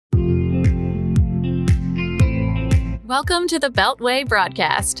Welcome to the Beltway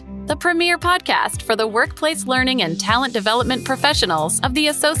Broadcast, the premier podcast for the workplace learning and talent development professionals of the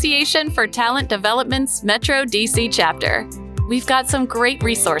Association for Talent Development's Metro DC chapter. We've got some great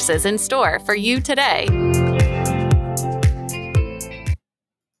resources in store for you today.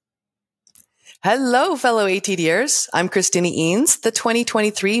 Hello, fellow ATDers. I'm Christina Eanes, the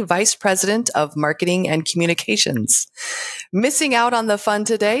 2023 Vice President of Marketing and Communications. Missing out on the fun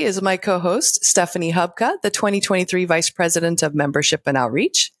today is my co-host, Stephanie Hubka, the 2023 Vice President of Membership and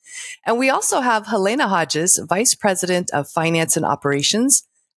Outreach. And we also have Helena Hodges, Vice President of Finance and Operations,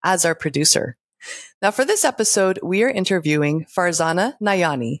 as our producer. Now, for this episode, we are interviewing Farzana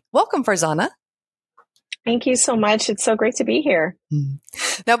Nayani. Welcome, Farzana. Thank you so much. It's so great to be here.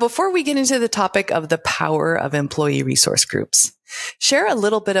 Now, before we get into the topic of the power of employee resource groups, share a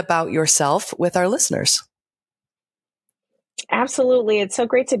little bit about yourself with our listeners. Absolutely. It's so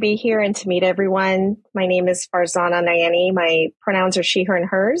great to be here and to meet everyone. My name is Farzana Nayani. My pronouns are she, her, and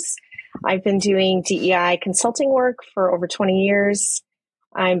hers. I've been doing DEI consulting work for over 20 years.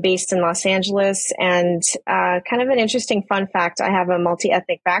 I'm based in Los Angeles, and kind of an interesting fun fact, I have a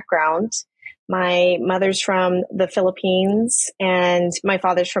multi-ethnic background. My mother's from the Philippines and my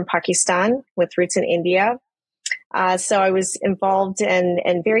father's from Pakistan with roots in India. So I was involved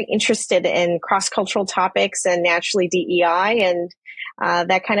and very interested in cross-cultural topics and naturally DEI, and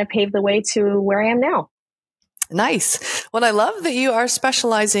that kind of paved the way to where I am now. Nice. Well, I love that you are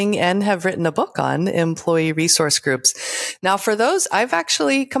specializing and have written a book on employee resource groups. Now, for those, I've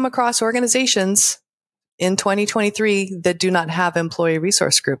actually come across organizations in 2023 that do not have employee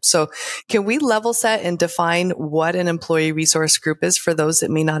resource groups. So can we level set and define what an employee resource group is for those that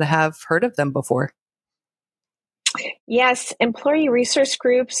may not have heard of them before? Yes, employee resource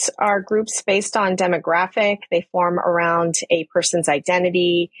groups are groups based on demographic. They form around a person's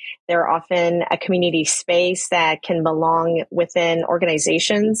identity. They're often a community space that can belong within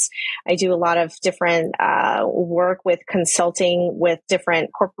organizations. I do a lot of different work with consulting with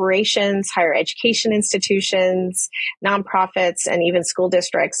different corporations, higher education institutions, nonprofits, and even school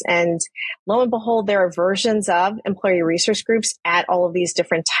districts. And lo and behold, there are versions of employee resource groups at all of these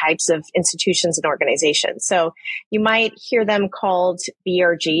different types of institutions and organizations. So you might hear them called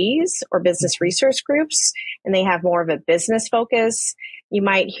BRGs or business resource groups, and they have more of a business focus. You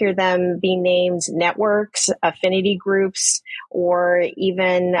might hear them be named networks, affinity groups, or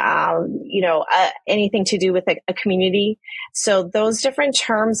even, anything to do with a community. So those different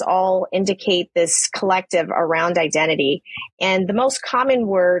terms all indicate this collective around identity. And the most common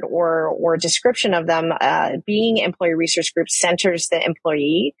word or description of them being employee resource groups centers the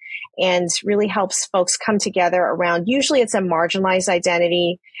employee and really helps folks come together around, usually it's a marginalized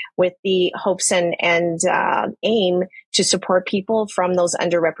identity with the hopes and aim to support people from those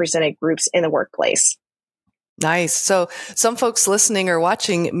underrepresented groups in the workplace. Nice. So some folks listening or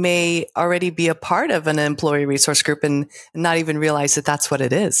watching may already be a part of an employee resource group and not even realize that that's what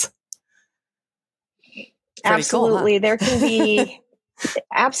it is. Absolutely. Cool, huh? There can be,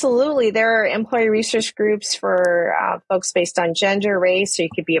 absolutely. There are employee resource groups for folks based on gender, race. So you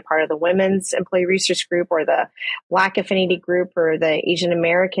could be a part of the women's employee resource group or the Black affinity group or the Asian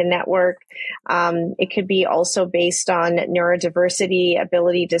American network. It could be also based on neurodiversity,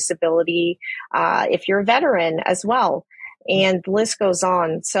 ability, disability, if you're a veteran as well. And the list goes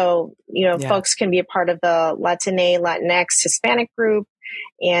on. So, folks can be a part of the Latina, Latinx, Hispanic group.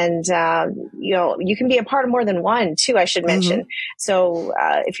 And, you can be a part of more than one too, I should mention. So,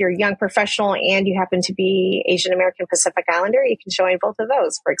 if you're a young professional and you happen to be Asian American Pacific Islander, you can join both of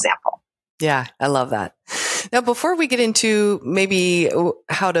those, for example. Yeah, I love that. Now, before we get into maybe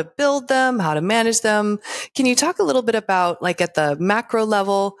how to build them, how to manage them, can you talk a little bit about, like, at the macro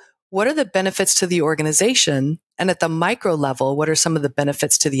level, what are the benefits to the organization? And at the micro level, what are some of the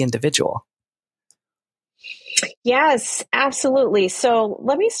benefits to the individual? Yes, absolutely. So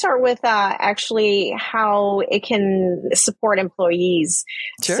let me start with actually how it can support employees.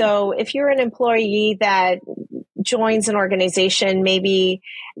 Sure. So if you're an employee that joins an organization, maybe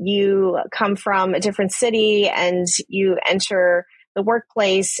you come from a different city and you enter the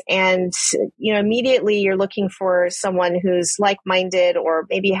workplace and, immediately you're looking for someone who's like-minded or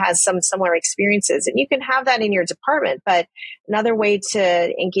maybe has some similar experiences. And you can have that in your department, but another way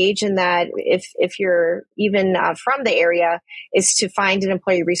to engage in that, if you're even from the area, is to find an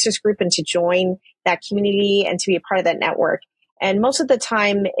employee resource group and to join that community and to be a part of that network. And most of the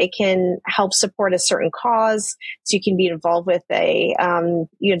time, it can help support a certain cause. So you can be involved with a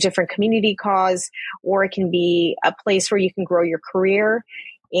different community cause, or it can be a place where you can grow your career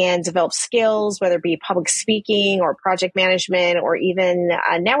and develop skills, whether it be public speaking or project management or even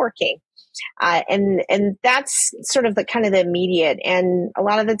networking. And that's sort of the kind of the immediate. And a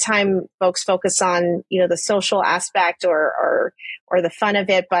lot of the time folks focus on, the social aspect or the fun of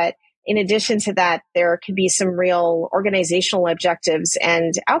it. But in addition to that, there could be some real organizational objectives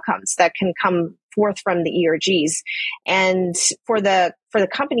and outcomes that can come forth from the ERGs. And for the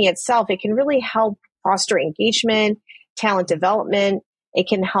company itself, it can really help foster engagement, talent development. It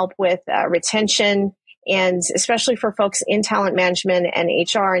can help with retention. And especially for folks in talent management and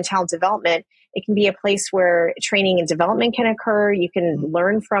HR and talent development, it can be a place where training and development can occur. You can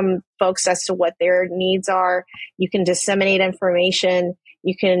learn from folks as to what their needs are. You can disseminate information.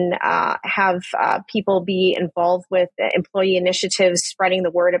 You can have people be involved with employee initiatives, spreading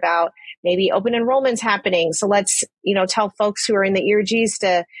the word about maybe open enrollment's happening. So let's, tell folks who are in the ERGs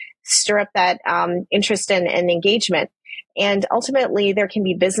to stir up that interest and engagement. And ultimately, there can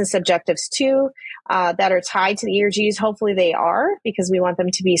be business objectives too that are tied to the ERGs. Hopefully they are, because we want them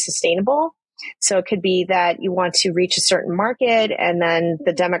to be sustainable. So it could be that you want to reach a certain market, and then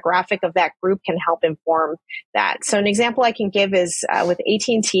the demographic of that group can help inform that. So an example I can give is with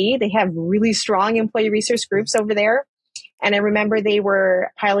AT&T. They have really strong employee resource groups over there. And I remember they were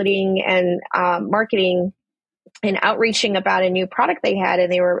piloting and marketing and outreaching about a new product they had.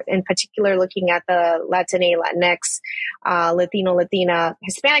 And they were in particular looking at the Latina, Latinx, Latino, Latina,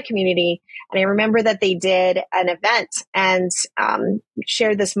 Hispanic community. And I remember that they did an event and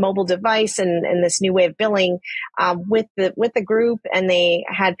shared this mobile device and this new way of billing with the group. And they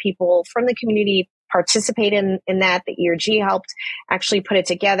had people from the community participate in that. The ERG helped actually put it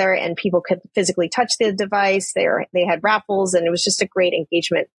together, and people could physically touch the device. They had raffles, and it was just a great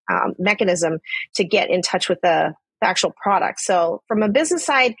engagement mechanism to get in touch with the actual product. So from a business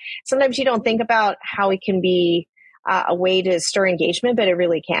side, sometimes you don't think about how it can be a way to stir engagement, but it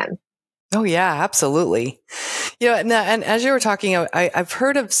really can. Oh yeah, absolutely. And as you were talking, I've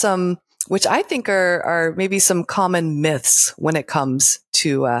heard of some, which I think are maybe some common myths when it comes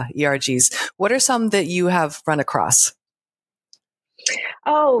to ERGs. What are some that you have run across?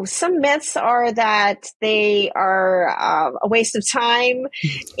 Oh, some myths are that they are a waste of time.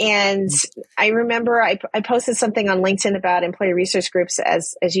 And I remember I posted something on LinkedIn about employee resource groups.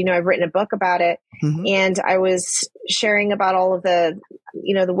 As you know, I've written a book about it. Mm-hmm. And I was sharing about all of the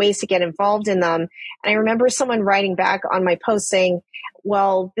ways to get involved in them. And I remember someone writing back on my post saying,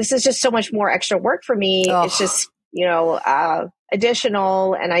 well, this is just so much more extra work for me. Oh. It's just,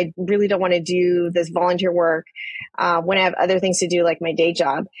 additional, and I really don't want to do this volunteer work when I have other things to do, like my day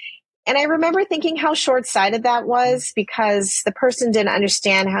job. And I remember thinking how short-sighted that was, because the person didn't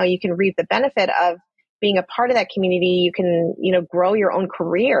understand how you can reap the benefit of being a part of that community. You can, grow your own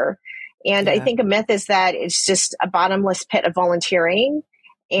career. And yeah. I think a myth is that it's just a bottomless pit of volunteering.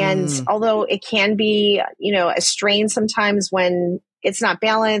 And although it can be, a strain sometimes when it's not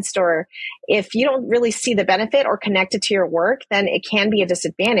balanced, or if you don't really see the benefit or connect it to your work, then it can be a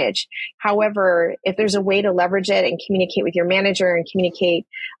disadvantage. However, if there's a way to leverage it and communicate with your manager and communicate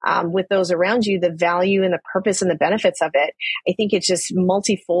with those around you, the value and the purpose and the benefits of it, I think it's just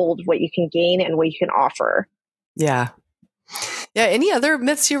multifold what you can gain and what you can offer. Yeah. Yeah. Any other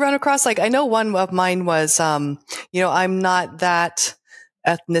myths you run across? Like, I know one of mine was, I'm not that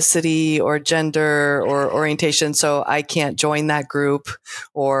ethnicity or gender or orientation, so I can't join that group,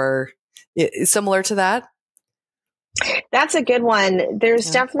 or similar to that. That's a good one. There's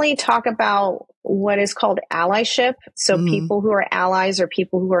definitely talk about what is called allyship. So people who are allies are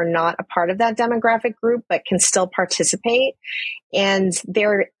people who are not a part of that demographic group, but can still participate. And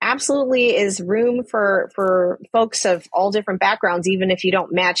there absolutely is room for folks of all different backgrounds, even if you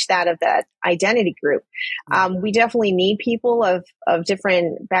don't match that of that identity group. We definitely need people of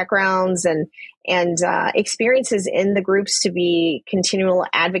different backgrounds and experiences in the groups to be continual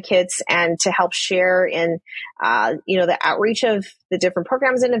advocates and to help share in, the outreach of the different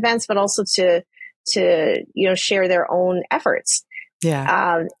programs and events, but also to share their own efforts.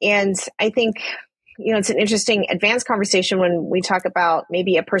 Yeah. And I think, it's an interesting advanced conversation when we talk about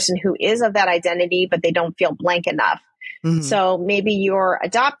maybe a person who is of that identity, but they don't feel blank enough. Mm-hmm. So maybe you're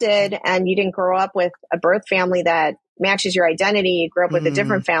adopted and you didn't grow up with a birth family that matches your identity. You grew up with a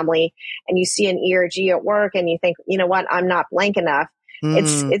different family, and you see an ERG at work and you think, you know what, I'm not blank enough.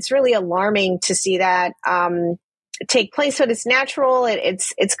 It's really alarming to see that take place, but it's natural.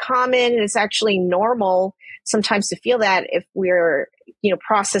 It's common. It's actually normal sometimes to feel that if we're,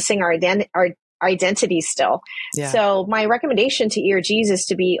 processing our identity still. Yeah. So my recommendation to ERGs is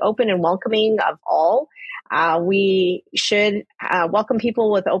to be open and welcoming of all. We should welcome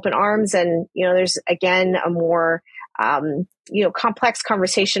people with open arms, and there's again a more complex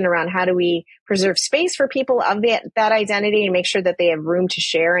conversation around how do we preserve space for people of that identity and make sure that they have room to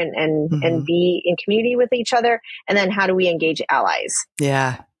share and be in community with each other. And then how do we engage allies?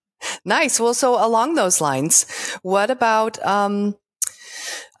 Yeah. Nice. Well, so along those lines, what about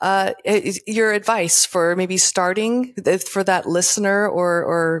your advice for maybe starting for that listener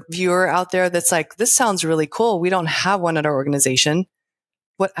or viewer out there that's like, this sounds really cool. We don't have one at our organization.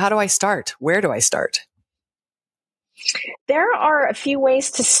 How do I start? Where do I start? There are a few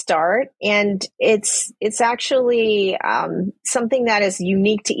ways to start, and it's actually something that is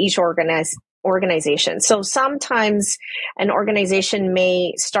unique to each organization. So sometimes an organization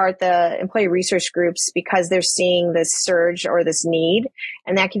may start the employee resource groups because they're seeing this surge or this need,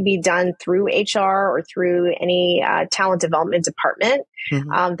 and that can be done through HR or through any talent development department.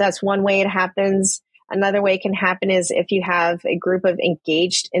 That's one way it happens. Another way it can happen is if you have a group of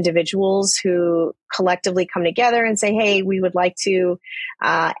engaged individuals who collectively come together and say, hey, we would like to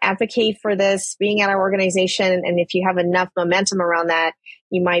advocate for this being at our organization. And if you have enough momentum around that,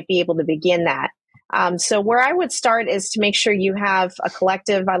 you might be able to begin that. So where I would start is to make sure you have a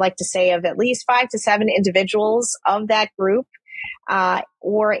collective, I like to say, of at least 5 to 7 individuals of that group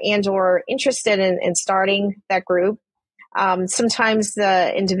or interested in starting that group. Sometimes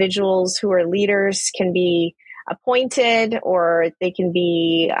the individuals who are leaders can be appointed, or they can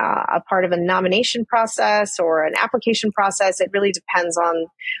be a part of a nomination process or an application process. It really depends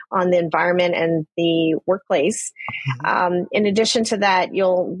on the environment and the workplace. In addition to that,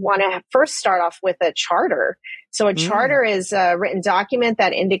 you'll want to first start off with a charter. So a charter is a written document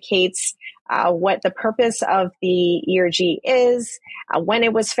that indicates what the purpose of the ERG is, when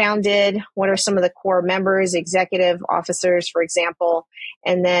it was founded, what are some of the core members, executive officers, for example.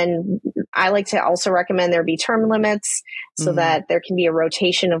 And then I like to also recommend there be term limits so that there can be a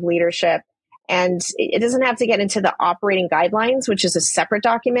rotation of leadership. And it doesn't have to get into the operating guidelines, which is a separate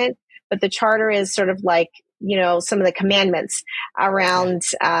document, but the charter is sort of like, some of the commandments around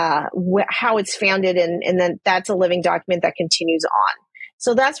how it's founded. And then that's a living document that continues on.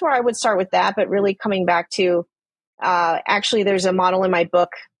 So that's where I would start with that. But really coming back to, actually, there's a model in my book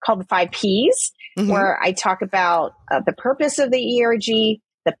called the 5 Ps, where I talk about the purpose of the ERG,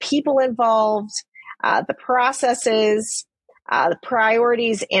 the people involved, the processes, the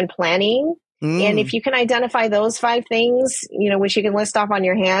priorities and planning. And if you can identify those 5 things, which you can list off on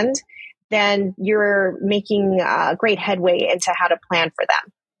your hand, then you're making great headway into how to plan for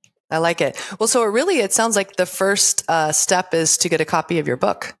them. I like it. Well, so it sounds like the first step is to get a copy of your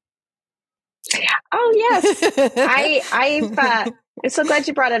book. Oh, yes. I'm so glad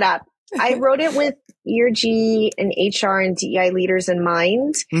you brought it up. I wrote it with ERG and HR and DEI leaders in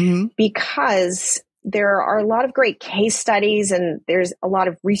mind because there are a lot of great case studies and there's a lot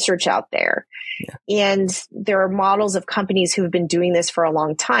of research out there. Yeah. And there are models of companies who have been doing this for a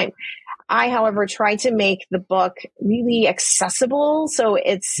long time. I, however, try to make the book really accessible. So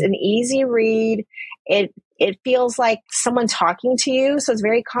it's an easy read. It feels like someone talking to you. So it's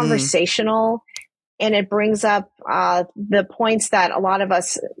very conversational. And it brings up the points that a lot of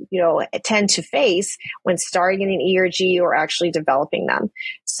us, tend to face when starting an ERG or actually developing them.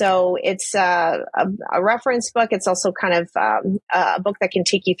 So it's a reference book. It's also kind of a book that can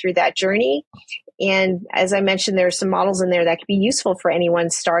take you through that journey. And as I mentioned, there's some models in there that could be useful for anyone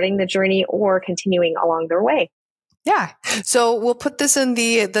starting the journey or continuing along their way. Yeah. So we'll put this in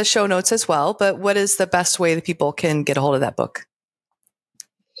the show notes as well. But what is the best way that people can get a hold of that book?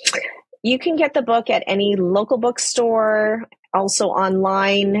 You can get the book at any local bookstore, also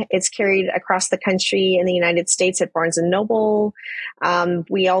online. It's carried across the country in the United States at Barnes & Noble.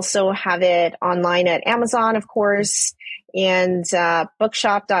 We also have it online at Amazon, of course, and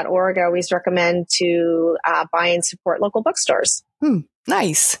bookshop.org. I always recommend to buy and support local bookstores.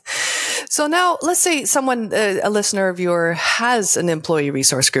 Nice. So now let's say someone, a listener or viewer has an employee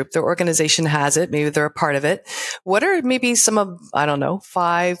resource group. Their organization has it. Maybe they're a part of it. What are maybe some of,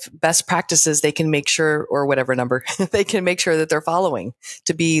 5 best practices they can make sure, or whatever number they can make sure that they're following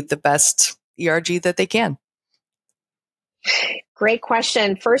to be the best ERG that they can? Great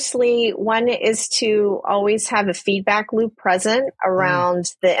question. Firstly, one is to always have a feedback loop present around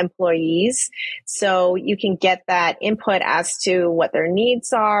the employees. So you can get that input as to what their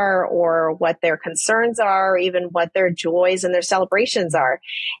needs are or what their concerns are, or even what their joys and their celebrations are.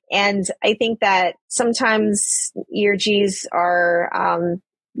 And I think that sometimes ERGs are,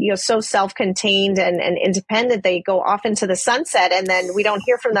 so self-contained and independent, they go off into the sunset, and then we don't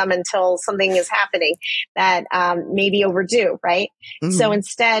hear from them until something is happening that may be overdue, right? So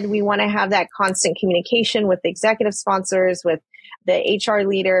instead, we want to have that constant communication with the executive sponsors, with the HR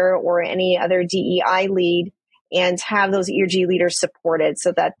leader or any other DEI lead, and have those ERG leaders supported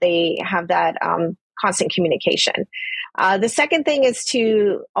so that they have that constant communication. The second thing is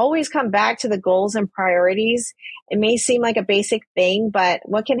to always come back to the goals and priorities. It may seem like a basic thing, but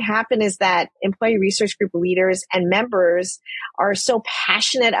what can happen is that employee resource group leaders and members are so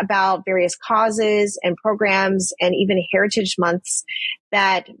passionate about various causes and programs and even heritage months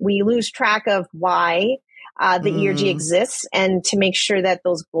that we lose track of why the ERG exists and to make sure that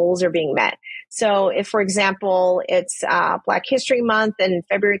those goals are being met. So if, for example, it's Black History Month and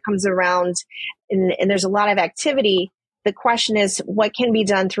February comes around and there's a lot of activity, the question is what can be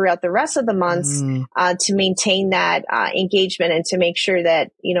done throughout the rest of the months to maintain that engagement and to make sure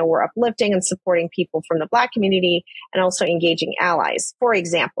that, we're uplifting and supporting people from the Black community and also engaging allies, for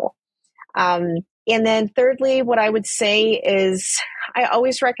example. And then thirdly, what I would say is I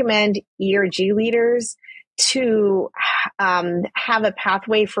always recommend ERG leaders to have a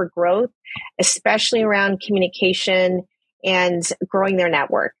pathway for growth, especially around communication and growing their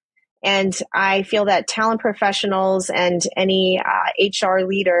network. And I feel that talent professionals and any HR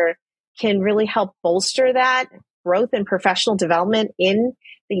leader can really help bolster that growth and professional development in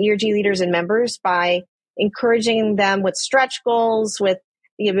the ERG leaders and members by encouraging them with stretch goals, with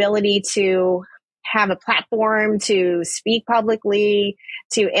the ability to have a platform to speak publicly,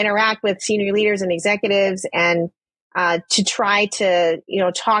 to interact with senior leaders and executives, and to try to,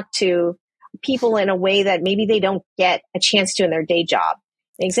 talk to people in a way that maybe they don't get a chance to in their day job.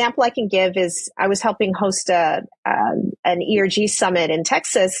 An example I can give is I was helping host an ERG summit in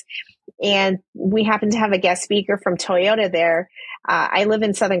Texas, and we happened to have a guest speaker from Toyota there. I live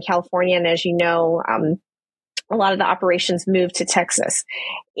in Southern California, and as you know, a lot of the operations moved to Texas.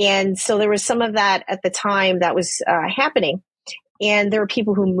 And so there was some of that at the time that was happening. And there were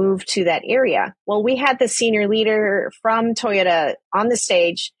people who moved to that area. Well, we had the senior leader from Toyota on the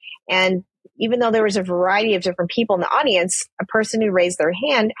stage. And even though there was a variety of different people in the audience, a person who raised their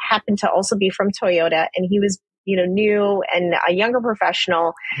hand happened to also be from Toyota. And he was, new and a younger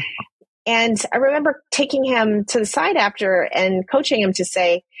professional. And I remember taking him to the side after and coaching him to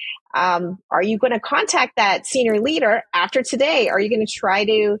say, are you going to contact that senior leader after today? Are you going to try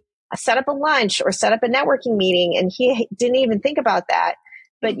to set up a lunch or set up a networking meeting? And he didn't even think about that.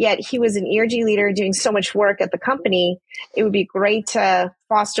 But yet he was an ERG leader doing so much work at the company. It would be great to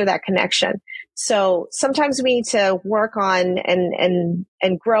foster that connection. So sometimes we need to work on and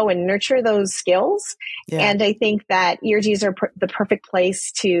grow and nurture those skills. Yeah. And I think that ERGs are the perfect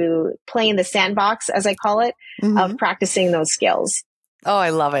place to play in the sandbox, as I call it, of practicing those skills. Oh,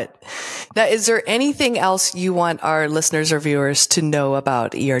 I love it. Now, is there anything else you want our listeners or viewers to know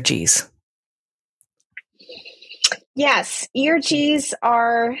about ERGs? Yes, ERGs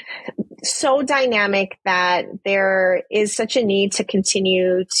are so dynamic that there is such a need to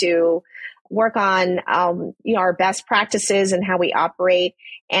continue to work on our best practices and how we operate.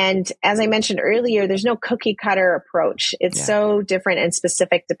 And as I mentioned earlier, there's no cookie cutter approach. It's so different and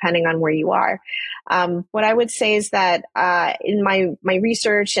specific depending on where you are. What I would say is that in my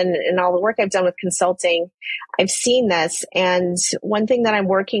research and all the work I've done with consulting, I've seen this. And one thing that I'm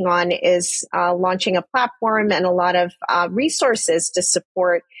working on is launching a platform and a lot of resources to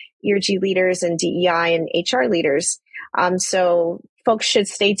support ERG leaders and DEI and HR leaders. So folks should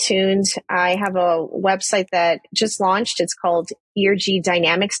stay tuned. I have a website that just launched. It's called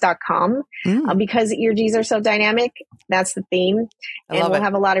ergdynamics.com. Because ERGs are so dynamic, that's the theme. And we'll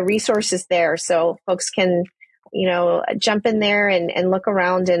have a lot of resources there. So folks can, jump in there and look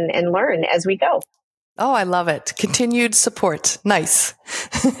around and learn as we go. Oh, I love it. Continued support. Nice.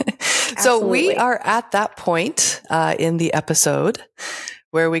 So we are at that point in the episode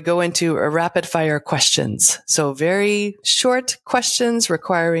where we go into a rapid fire questions. So very short questions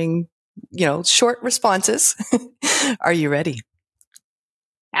requiring, short responses. Are you ready?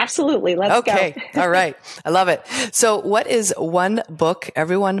 Absolutely. Let's go. Okay. All right. I love it. So what is one book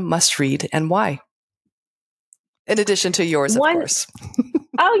everyone must read and why? In addition to yours, of course.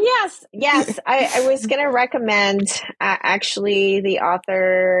 Oh, yes. I was going to recommend actually the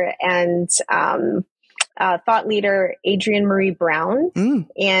author and thought leader Adrienne Marie Brown.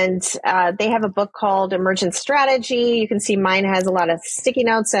 And they have a book called Emergent Strategy. You can see mine has a lot of sticky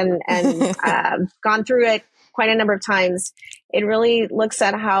notes and gone through it quite a number of times. It really looks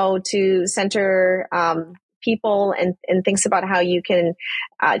at how to center people and thinks about how you can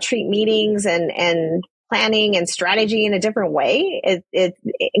treat meetings and planning and strategy in a different way. It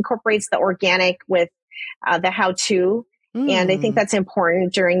incorporates the organic with the how-to. And I think that's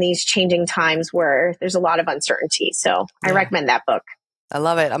important during these changing times where there's a lot of uncertainty. So I recommend that book. I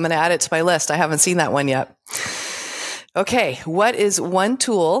love it. I'm going to add it to my list. I haven't seen that one yet. Okay, what is one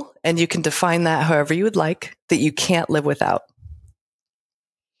tool, and you can define that however you would like, that you can't live without?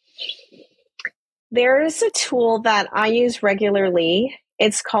 There's a tool that I use regularly.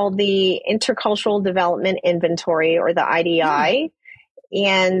 It's called the Intercultural Development Inventory, or the IDI.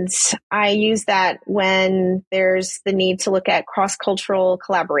 And I use that when there's the need to look at cross-cultural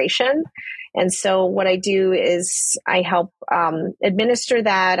collaboration. And so what I do is I help administer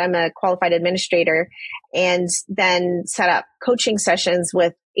that. I'm a qualified administrator, and then set up coaching sessions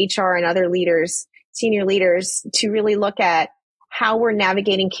with HR and other leaders, senior leaders, to really look at how we're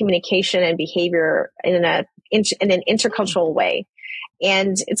navigating communication and behavior in an intercultural way.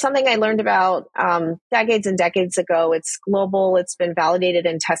 And it's something I learned about decades and decades ago. It's global. It's been validated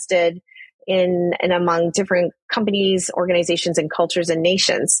and tested in and among different companies, organizations, and cultures and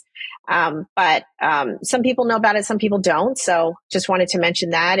nations. But some people know about it, some people don't. So just wanted to mention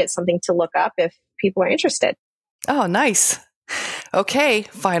that. It's something to look up if people are interested. Oh, nice. Okay,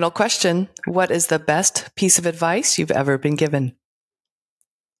 final question. What is the best piece of advice you've ever been given?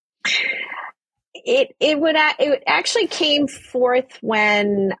 It actually came forth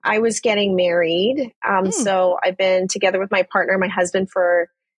when I was getting married. So I've been together with my partner, my husband, for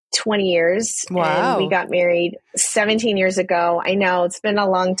 20 years. Wow. And we got married 17 years ago. I know, it's been a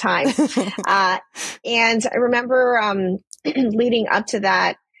long time. And I remember leading up to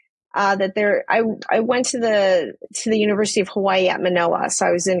that, I went to the University of Hawaii at Manoa. So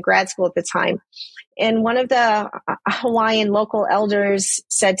I was in grad school at the time. And one of the Hawaiian local elders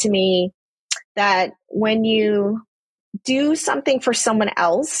said to me that when you do something for someone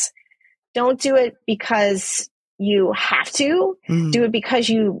else, don't do it because you have to. Do it because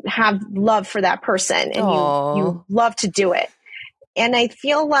you have love for that person and you love to do it. And I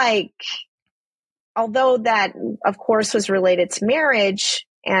feel like, although that, of course, was related to marriage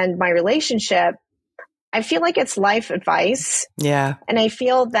and my relationship, I feel like it's life advice. Yeah. And I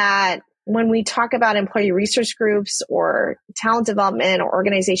feel that when we talk about employee resource groups or talent development or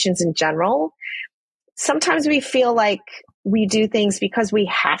organizations in general, sometimes we feel like we do things because we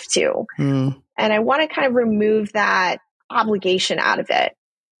have to. And I want to kind of remove that obligation out of it.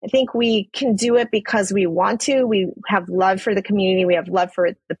 I think we can do it because we want to. We have love for the community. We have love for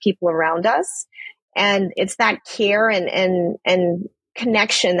the people around us. And it's that care and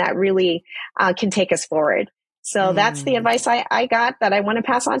connection that really can take us forward. So that's the advice I got that I want to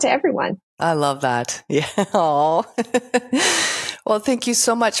pass on to everyone. I love that. Yeah. Well, thank you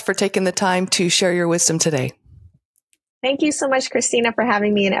so much for taking the time to share your wisdom today. Thank you so much, Christina, for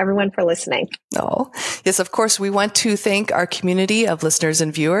having me, and everyone for listening. Oh, yes, of course. We want to thank our community of listeners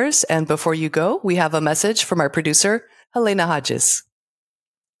and viewers. And before you go, we have a message from our producer, Helena Hodges.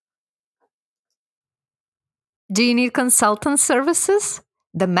 Do you need consultant services?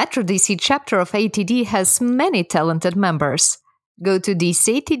 The Metro DC chapter of ATD has many talented members. Go to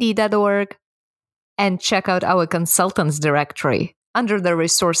dcatd.org and check out our consultants directory under the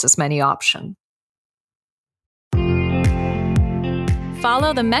resources menu option.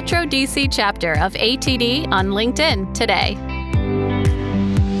 Follow the Metro DC chapter of ATD on LinkedIn today.